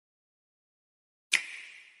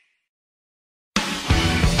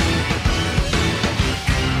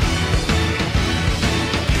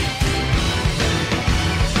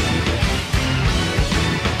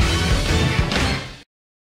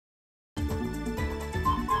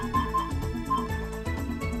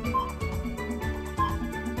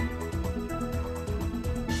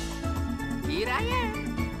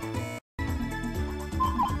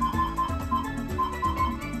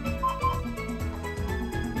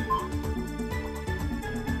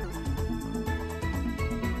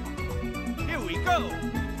go!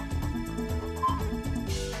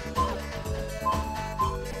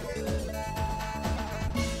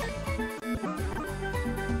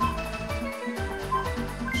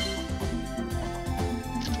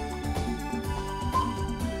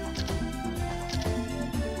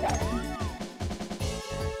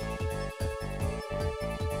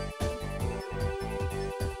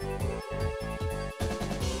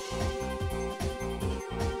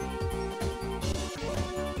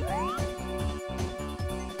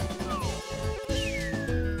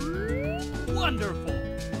 Wonderful!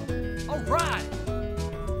 All right!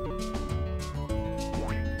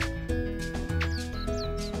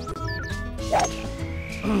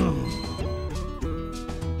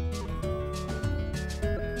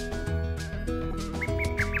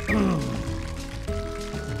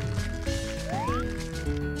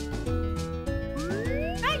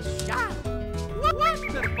 Nice shot!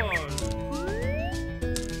 Wonderful!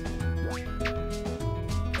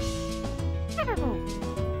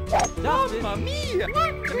 Mamma mia!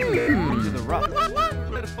 Into the rough.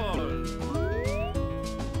 Wonderful!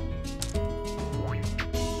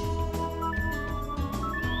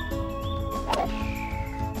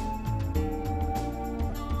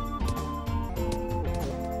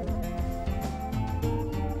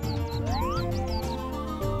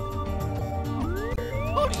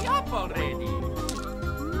 Hurry up already!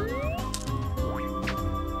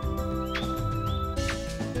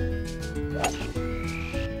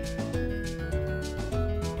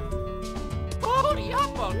 Hurry up!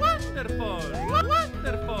 Wonderful!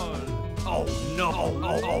 Wonderful! Oh no!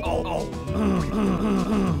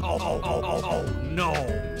 Oh no!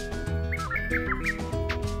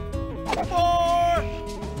 4!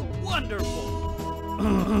 Wonderful!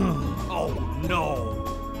 Oh no!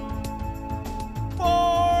 4!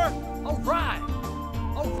 All right!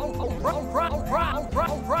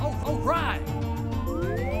 All right!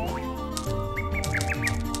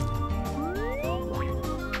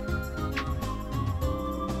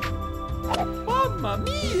 Mamma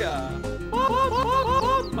mia!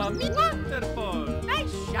 Mamma mia! Wonderful!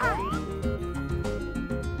 Nice shot!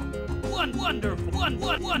 Wonderful!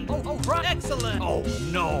 All right! Excellent! Oh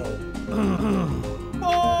no!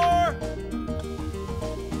 4!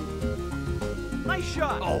 Nice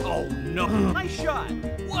shot! Oh no! Nice shot!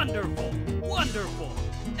 Wonderful!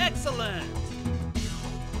 Excellent!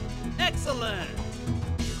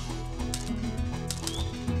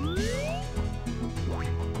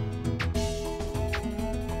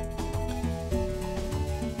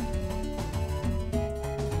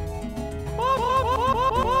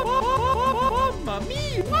 Mamma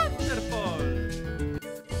mia! Wonderful!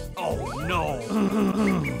 Oh no!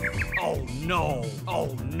 Oh no!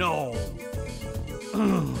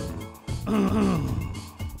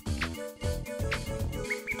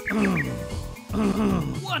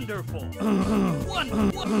 Wonderful! Oh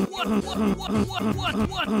no!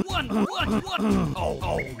 Bogey.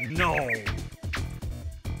 Oh no!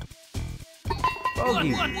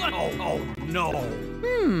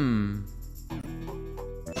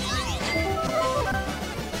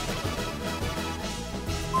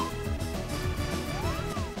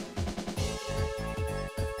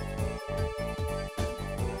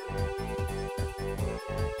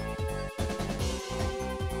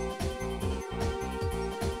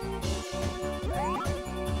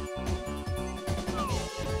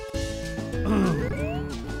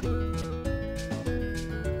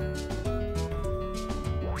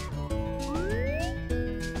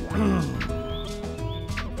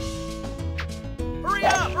 Hurry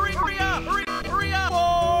up! Hurry up! 4!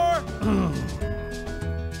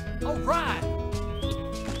 All right!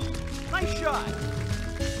 Nice shot!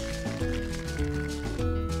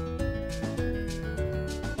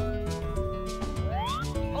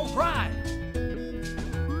 All right!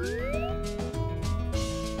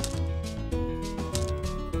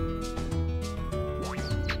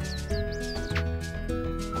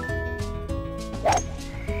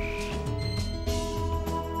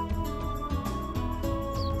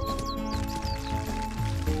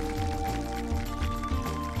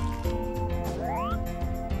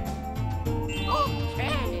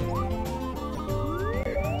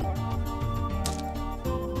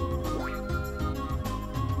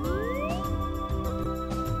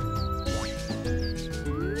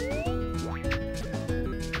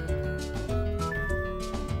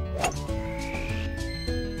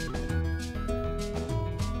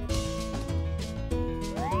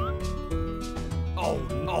 Oh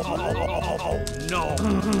no!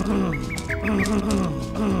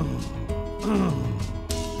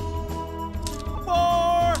 4!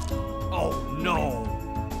 Oh no!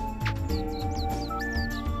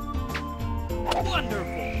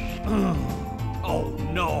 Oh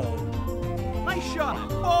no! Nice shot!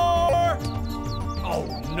 4! Oh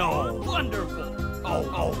no! Wonderful!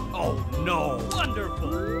 Oh no!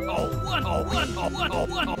 Wonderful! Nice! Oh no!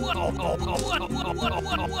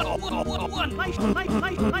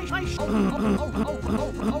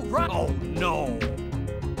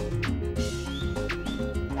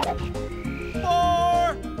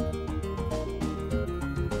 4!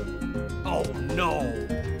 Oh no!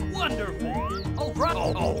 Wonderful!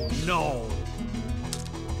 Oh no!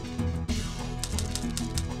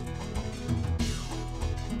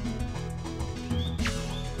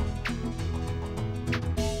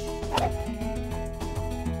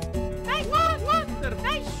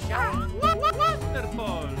 Nice shot!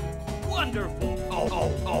 Wonderful! Wonderful!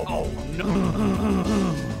 Oh no!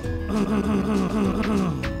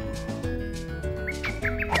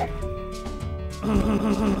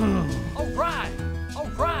 All right! All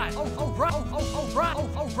right! All right! All right!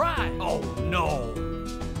 All right! Oh no!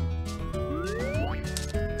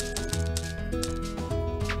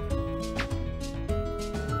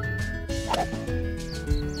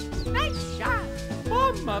 Nice shot!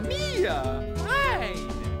 Mamma mia! Fine!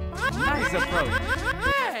 Nice approach!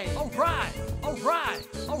 Hey! All right! All right!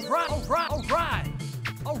 All right! All right! All right!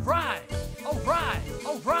 All right! All right!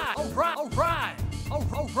 All right! All right! All right!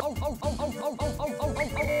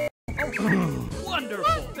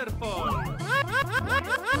 Wonderful! Wonderful!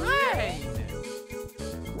 Hey!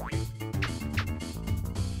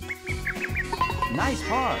 Nice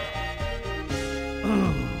par.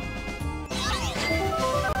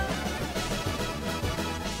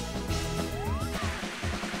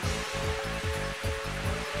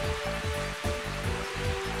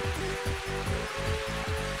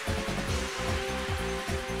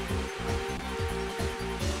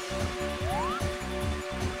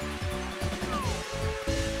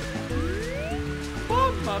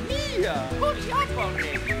 Mamma mia! Hurry up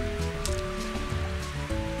already!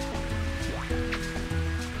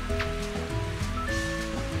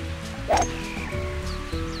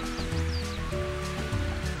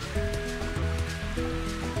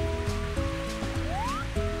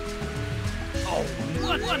 Oh,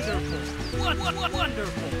 wonderful!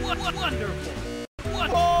 Wonderful! Wonderful! What?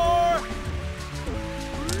 All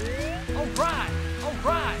right! All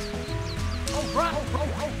right! All right!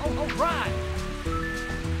 All right!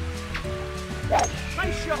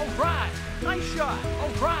 Nice shot! All right! Nice shot!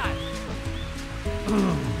 All right!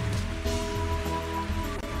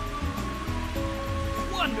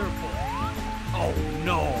 Wonderful! Oh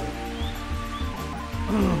no!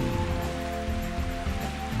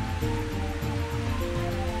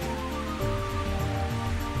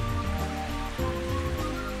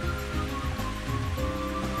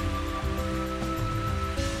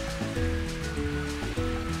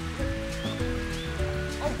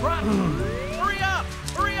 All right! Hurry up!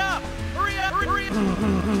 Hurry up! Hurry up! Hurry up!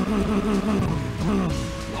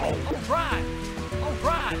 All right! All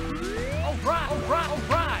right! All right! All right! All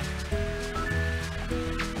right!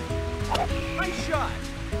 Nice shot!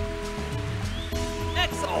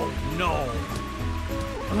 Excellent! Oh no!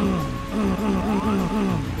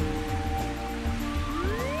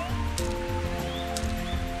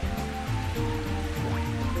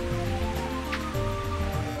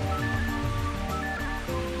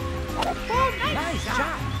 Nice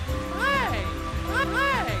shot! Hey!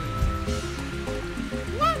 Hey!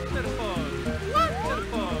 Wonderful!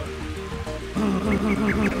 Wonderful!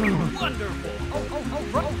 Wonderful!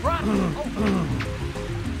 Right!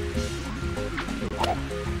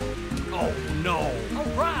 Oh no! All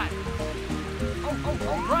right! All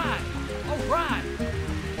right! All right!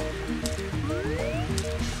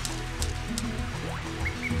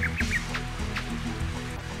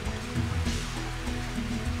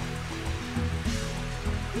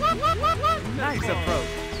 Nice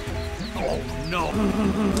approach. Oh no.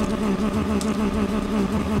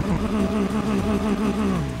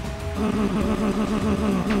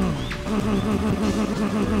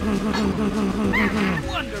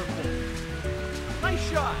 Wonderful. Nice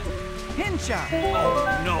shot. Pin shot. Oh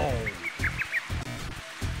no.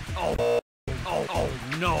 Oh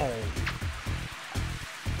no.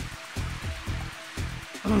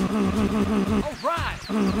 All right.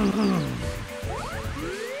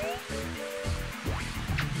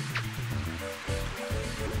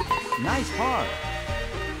 Nice par.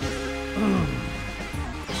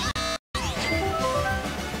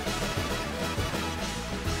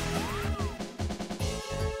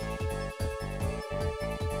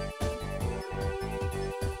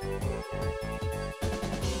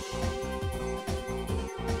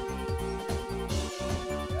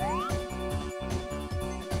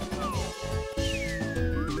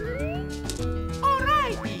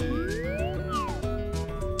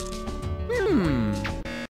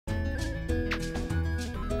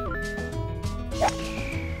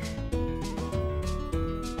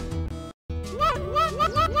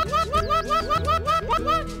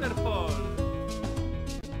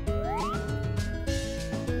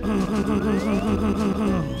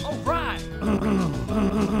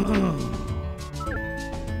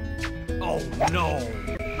 Oh no!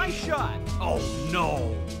 Nice shot. Oh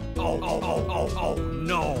no! Oh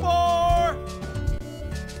no! 4.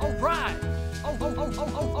 All right!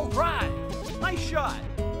 All right! Nice shot.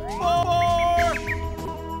 4.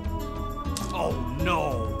 Oh no!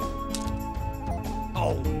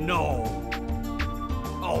 Oh no!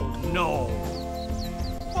 Oh no!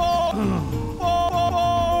 4. 4.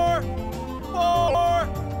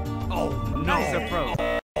 Oh no! Nice approach.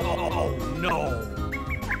 Oh no!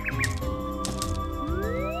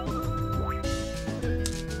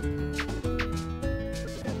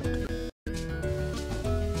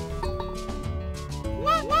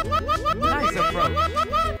 Nice approach.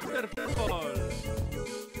 Wonderful.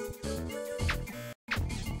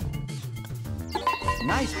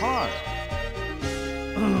 Nice par.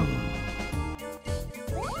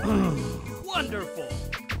 Wonderful.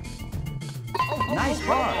 Nice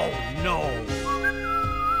par. Oh no!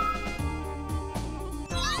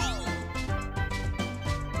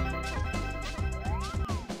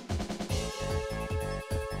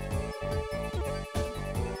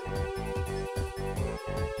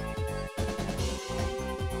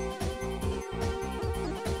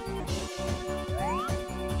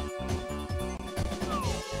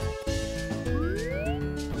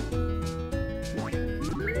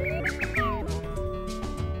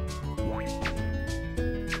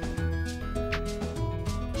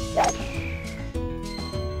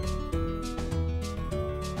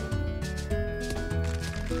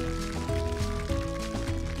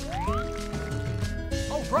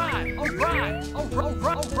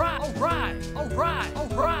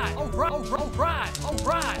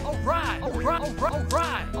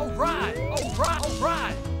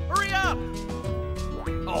 Alright! Hurry up.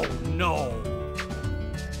 Oh no!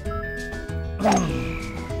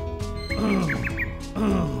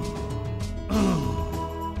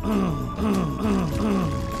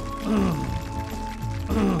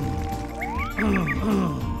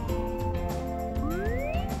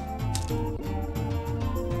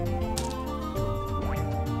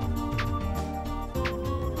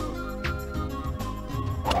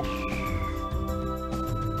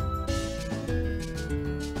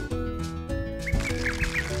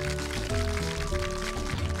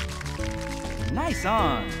 Nice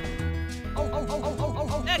on.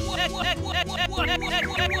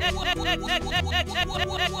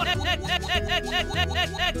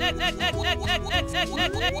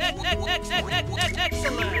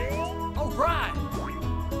 Excellent. All right!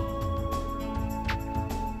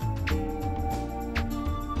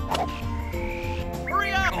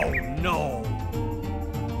 Hurry up. Oh no!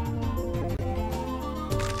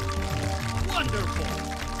 Wonderful.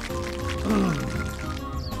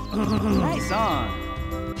 Nice on.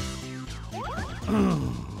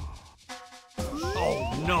 Oh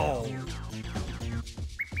no!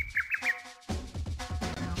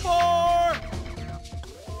 4.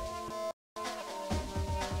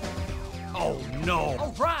 Oh no!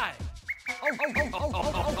 All right!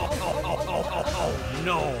 Oh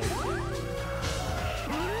no!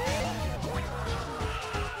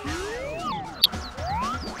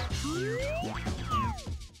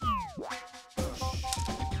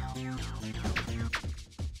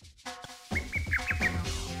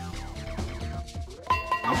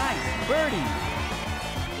 Nice birdie.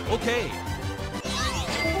 Okay.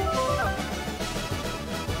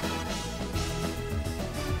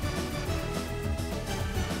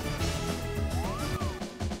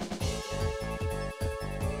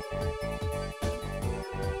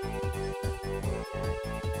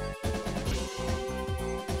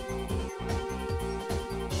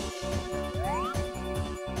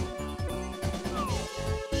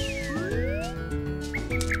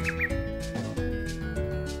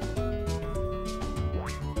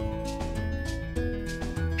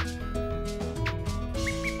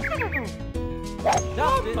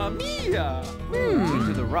 Mamma mia!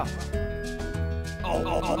 Into the rough. Oh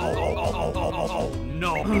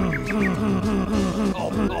no!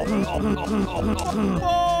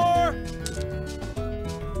 4.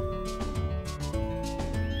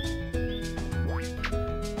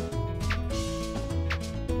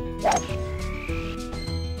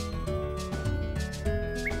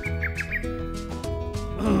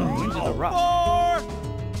 Into the rough. 4.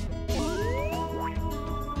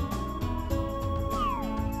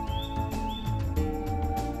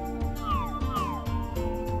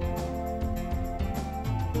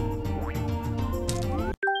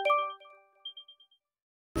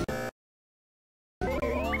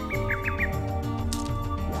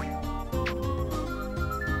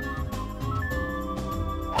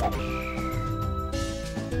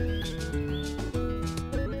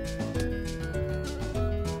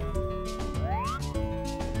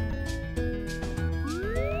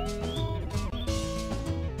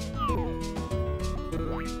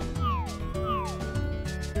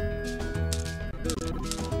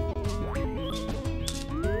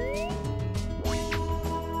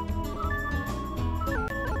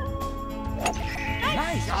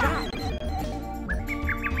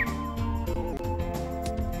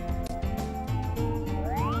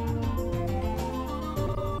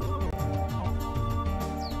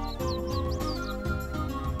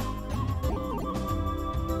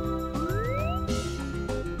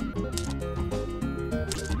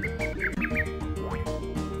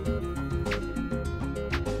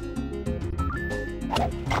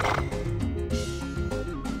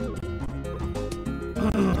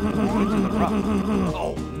 rough.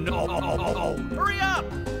 Oh, no. Oh. Hurry up!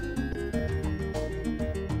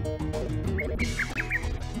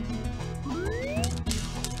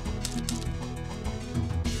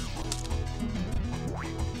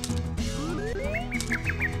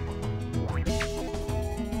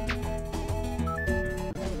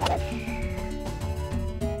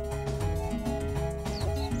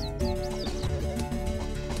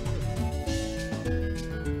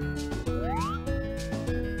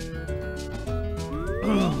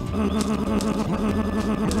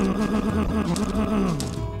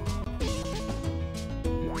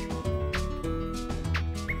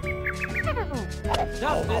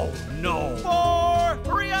 Oh, no. 4!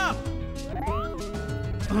 Hurry up!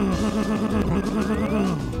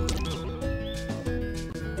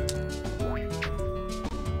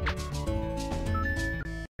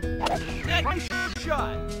 Nice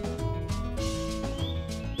shot.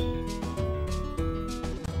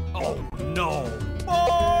 Oh, no.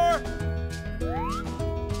 4!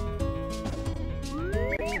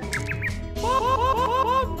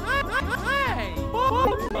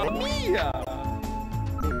 Mamma mia!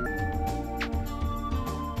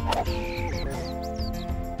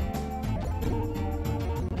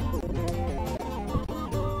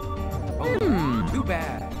 Too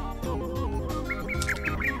bad.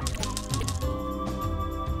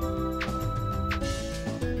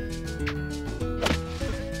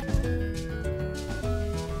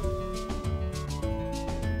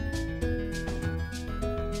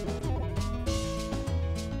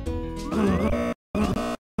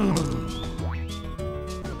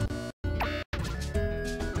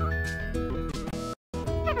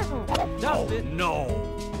 Oh, no.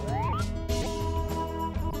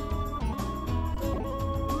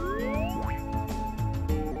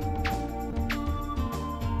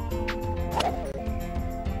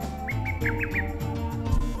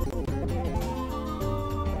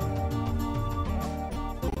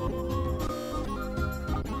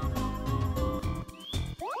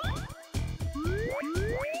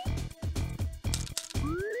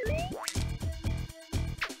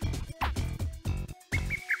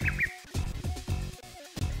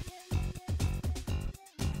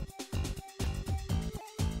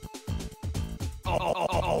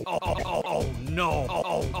 Oh, no.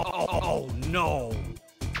 Oh, no.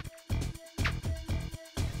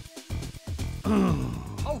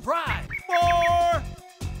 All right. 4!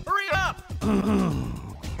 Hurry up!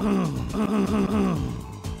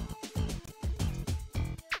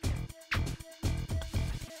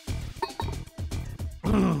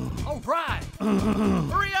 All right.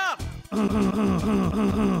 Hurry up!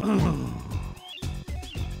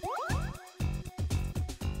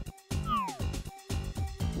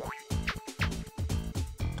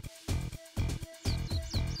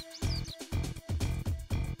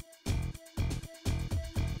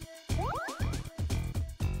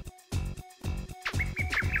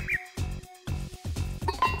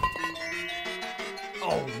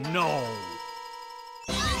 Oh, no.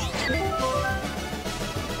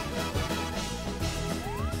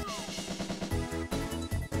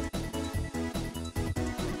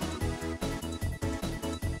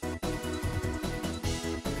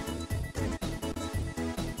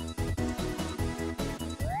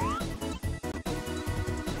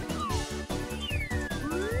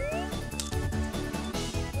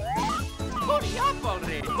 Hurry up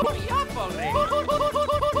already! Hurry up already!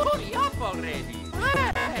 Hurry up already!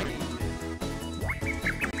 Hey!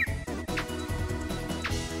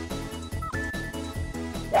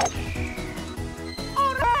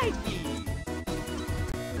 Alrighty!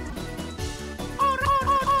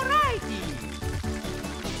 Alrighty!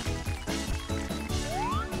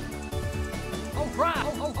 Alright!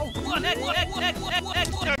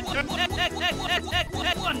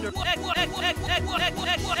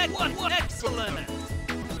 Wonderful! Excellent!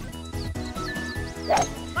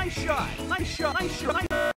 Nice shot! Nice shot! Nice shot!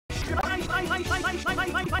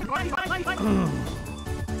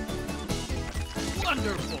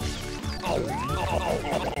 Wonderful! Oh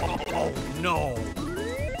no!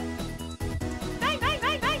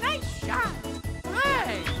 Nice shot!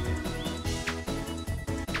 Hey!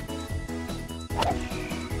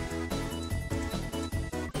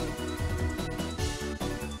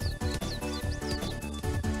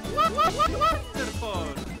 Wonderful!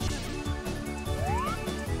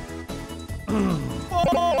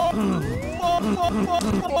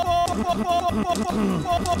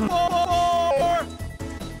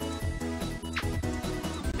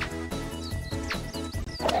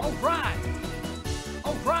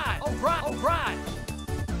 Alright!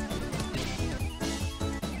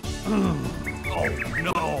 Oh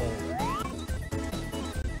no!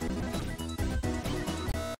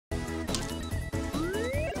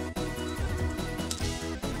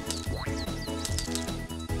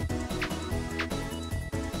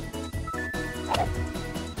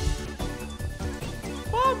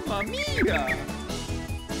 Mamma mia!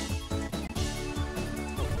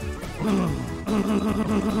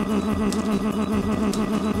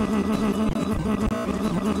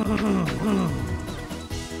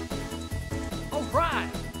 All right.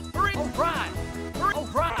 Hurry. All right. All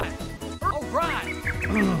right. All right.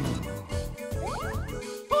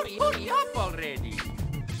 Hurry up already!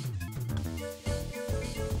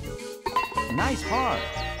 Nice par.